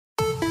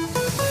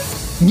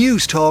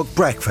News Talk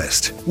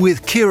Breakfast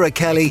with Ciara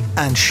Kelly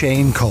and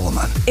Shane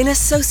Coleman. In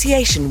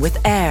association with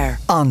AIR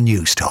On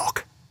News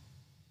Talk.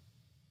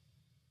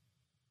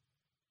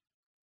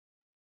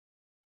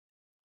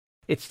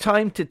 It's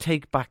time to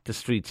take back the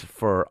streets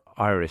for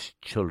Irish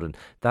children.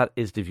 That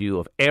is the view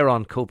of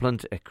Aaron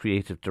Copeland, a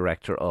creative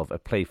director of A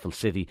Playful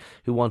City,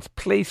 who wants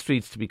play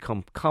streets to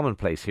become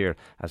commonplace here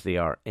as they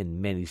are in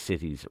many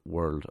cities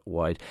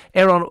worldwide.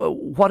 Aaron,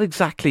 what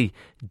exactly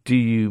do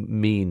you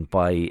mean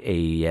by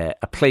a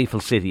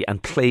playful city and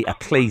a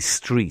play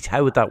street?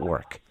 How would that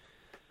work?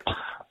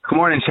 Good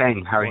morning,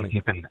 Shane. How are you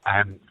keeping?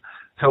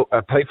 So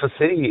A Playful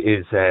City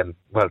is,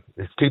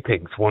 it's two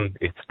things. One,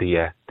 it's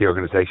the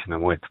organisation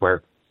I'm with,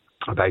 where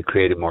about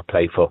creating more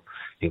playful,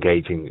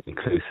 engaging,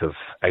 inclusive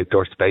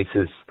outdoor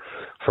spaces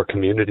for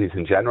communities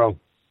in general.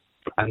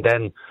 And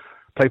then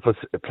playful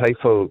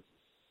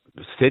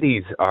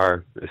cities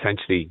are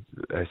essentially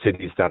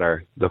cities that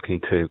are looking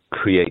to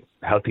create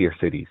healthier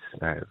cities,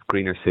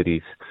 greener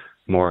cities,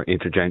 more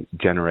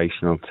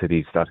intergenerational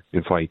cities that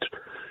invite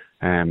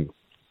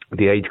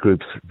the age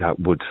groups that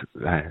would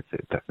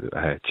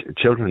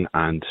children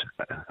and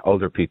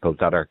older people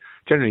that are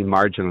generally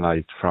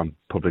marginalised from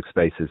public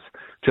spaces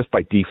just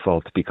by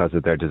default because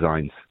of their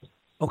designs.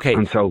 Okay.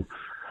 And so,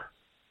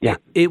 yeah.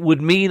 It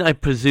would mean, I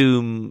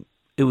presume,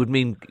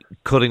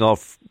 cutting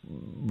off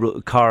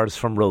cars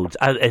from roads,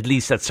 at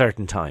least at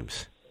certain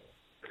times.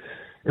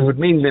 It would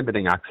mean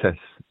limiting access.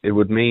 It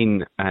would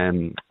mean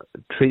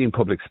treating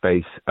public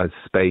space as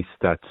space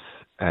that's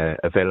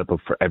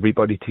available for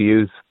everybody to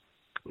use,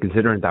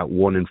 considering that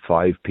 1 in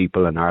 5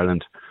 people in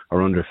Ireland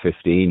are under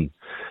 15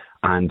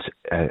 and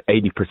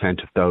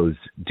 80% of those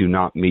do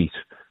not meet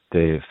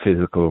the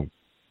physical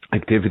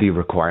activity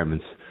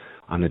requirements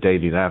on a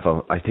daily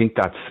level. I think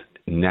that's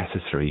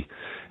necessary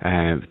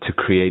to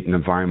create an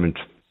environment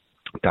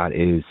that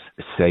is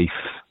safe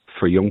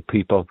for young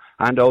people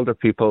and older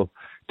people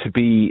to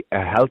be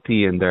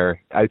healthy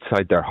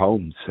outside their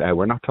homes.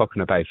 We're not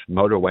talking about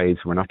motorways,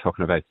 we're not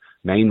talking about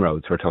main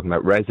roads, we're talking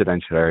about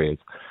residential areas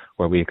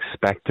where we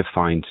expect to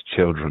find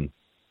children.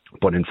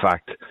 But in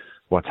fact,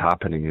 what's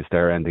happening is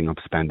they're ending up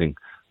spending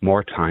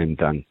more time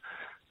than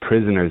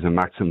prisoners and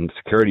maximum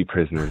security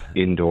prisoners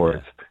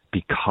indoors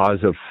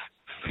because of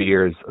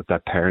fears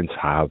that parents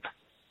have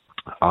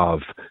of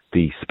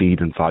the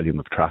speed and volume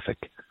of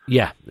traffic.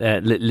 Yeah,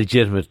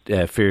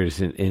 legitimate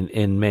fears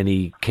in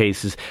many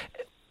cases.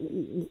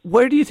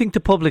 Where do you think the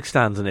public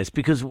stands on this?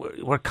 Because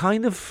we're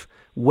kind of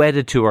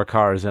wedded to our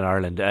cars in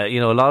Ireland. A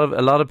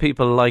lot of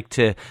people like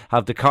to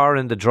have the car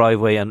in the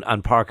driveway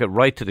and park it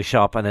right to the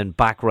shop and then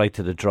back right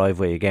to the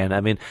driveway again.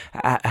 I mean,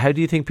 how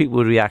do you think people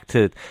would react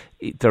to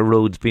their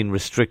roads being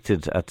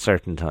restricted at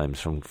certain times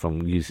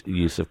from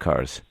use of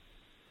cars?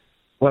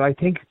 Well, I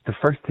think the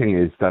first thing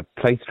is that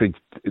play streets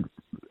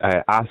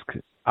ask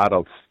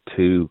adults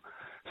to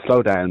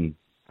slow down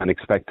and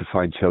expect to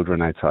find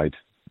children outside.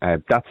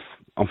 That's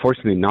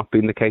unfortunately not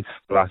been the case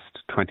for the last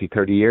 20,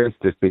 30 years.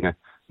 There's been a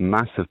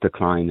massive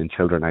decline in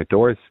children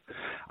outdoors,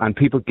 and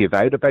people give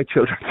out about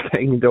children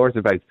staying indoors,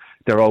 about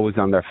they're always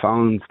on their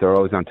phones, they're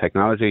always on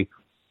technology.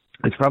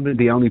 It's probably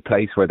the only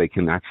place where they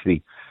can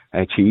actually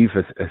achieve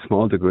a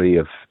small degree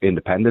of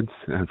independence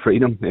and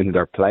freedom in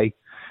their play,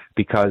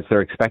 because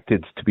they're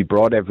expected to be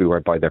brought everywhere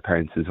by their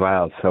parents as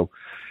well. So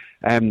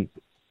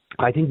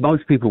I think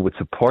most people would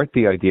support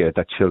the idea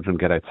that children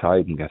get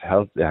outside and get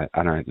health and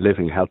are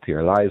living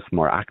healthier lives,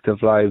 more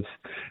active lives.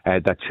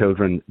 That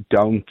children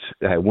don't,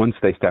 once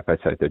they step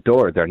outside the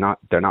door, they're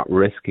not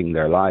risking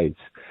their lives.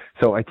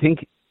 So I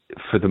think,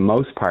 for the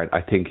most part,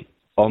 I think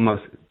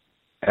almost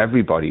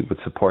everybody would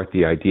support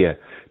the idea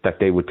that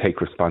they would take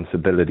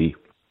responsibility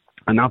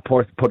and not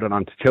put it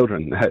onto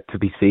children to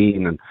be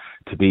seen and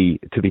to be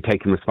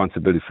taking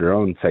responsibility for their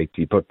own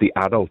safety, but the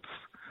adults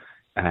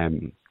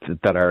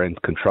that are in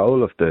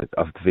control of the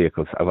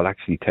vehicles will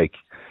actually take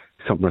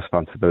some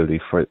responsibility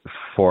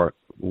for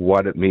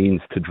what it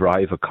means to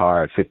drive a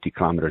car at 50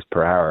 kilometers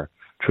per hour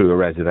through a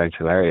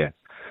residential area.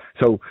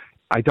 So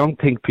I don't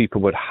think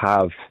people would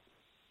have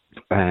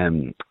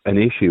an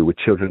issue with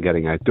children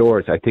getting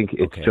outdoors. I think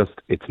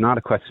it's not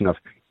a question of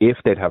if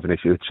they'd have an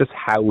issue, it's just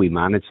how we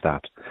manage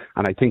that.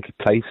 And I think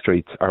play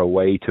streets are a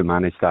way to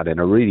manage that in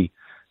a really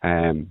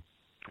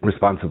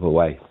responsible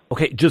way.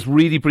 Okay, just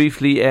really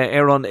briefly,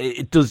 Aaron,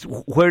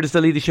 where does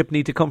the leadership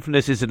need to come from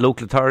this? Is it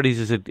local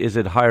authorities? Is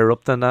it higher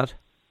up than that?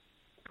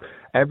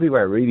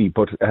 Everywhere, really,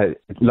 but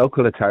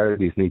local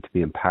authorities need to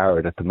be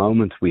empowered. At the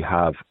moment, we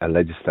have a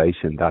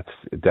legislation that's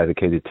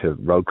dedicated to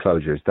road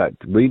closures that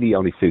really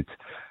only suits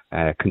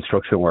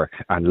construction work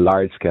and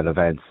large-scale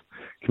events.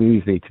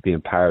 Communities need to be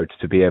empowered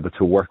to be able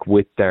to work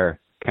with their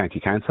county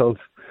councils,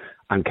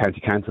 and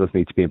county councils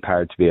need to be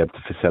empowered to be able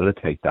to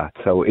facilitate that.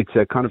 So it's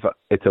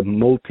a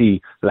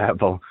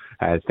multi-level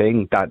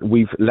thing that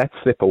we've let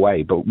slip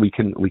away, but we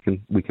can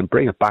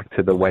bring it back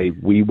to the way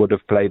we would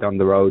have played on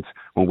the roads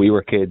when we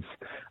were kids,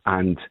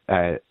 and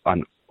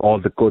on all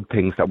the good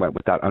things that went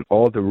with that, and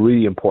all the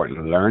really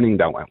important learning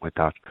that went with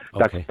that.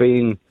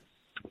 Okay.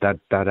 That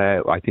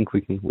I think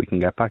we can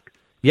get back.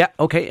 Yeah,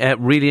 okay.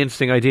 Really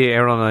interesting idea,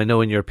 Aaron. I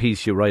know in your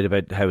piece you write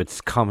about how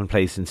it's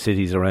commonplace in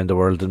cities around the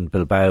world, in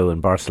Bilbao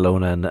and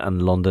Barcelona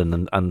and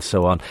London and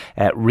so on.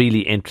 Really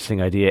interesting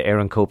idea.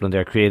 Aaron Copeland,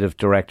 our creative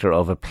director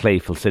of A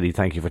Playful City.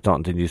 Thank you for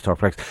talking to News Talk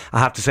Breakfast. I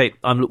have to say,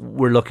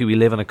 we're lucky we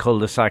live in a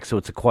cul-de-sac, so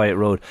it's a quiet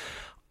road.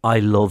 I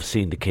love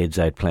seeing the kids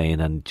out playing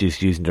and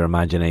just using their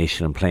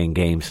imagination and playing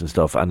games and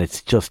stuff, and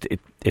it's just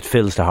it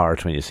fills the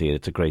heart when you see it.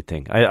 It's a great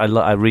thing.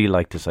 I really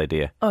like this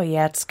idea. Oh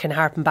yeah, it's kind of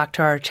harping back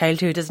to our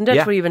childhood, isn't it?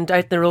 Yeah. We went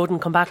out in the road and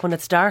come back when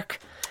it's dark.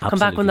 Absolutely. Come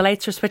back when the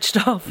lights are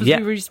switched off, as we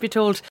used to be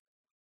told.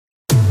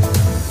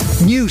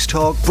 News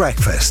Talk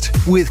Breakfast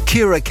with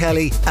Ciara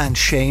Kelly and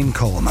Shane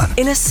Coleman.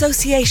 In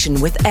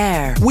association with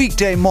AIR.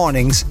 Weekday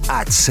mornings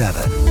at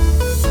 7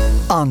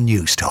 on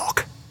News Talk.